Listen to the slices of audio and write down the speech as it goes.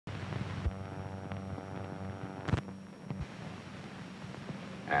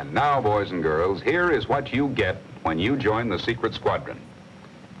And now, boys and girls, here is what you get when you join the Secret Squadron.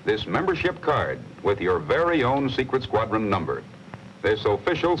 This membership card with your very own Secret Squadron number, this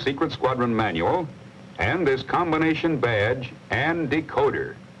official Secret Squadron manual, and this combination badge and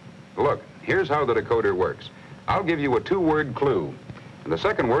decoder. Look, here's how the decoder works. I'll give you a two-word clue, and the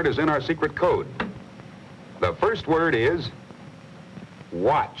second word is in our secret code. The first word is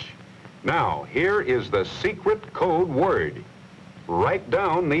watch. Now, here is the secret code word. Write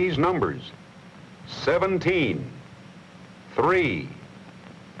down these numbers: 17, 3,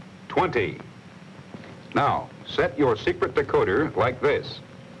 20. Now, set your secret decoder like this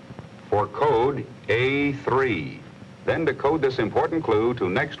for code A3. Then decode this important clue to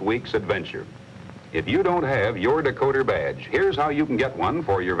next week's adventure. If you don't have your decoder badge, here's how you can get one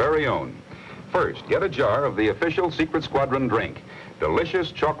for your very own. First, get a jar of the official Secret Squadron drink,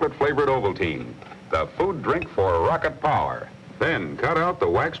 delicious chocolate-flavored Ovaltine, the food drink for rocket power. Then cut out the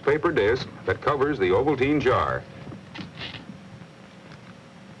wax paper disc that covers the Ovaltine jar.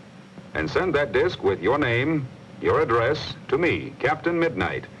 And send that disc with your name, your address, to me, Captain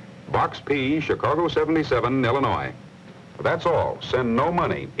Midnight, Box P, Chicago 77, Illinois. That's all. Send no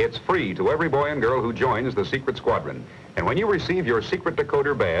money. It's free to every boy and girl who joins the Secret Squadron. And when you receive your secret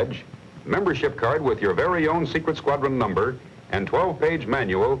decoder badge, membership card with your very own Secret Squadron number, and 12-page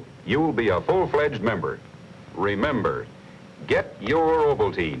manual, you'll be a full-fledged member. Remember, get your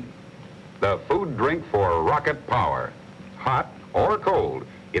Ovaltine, the food drink for rocket power. Hot or cold,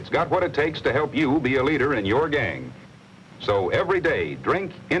 it's got what it takes to help you be a leader in your gang. So every day,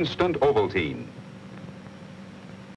 drink instant Ovaltine.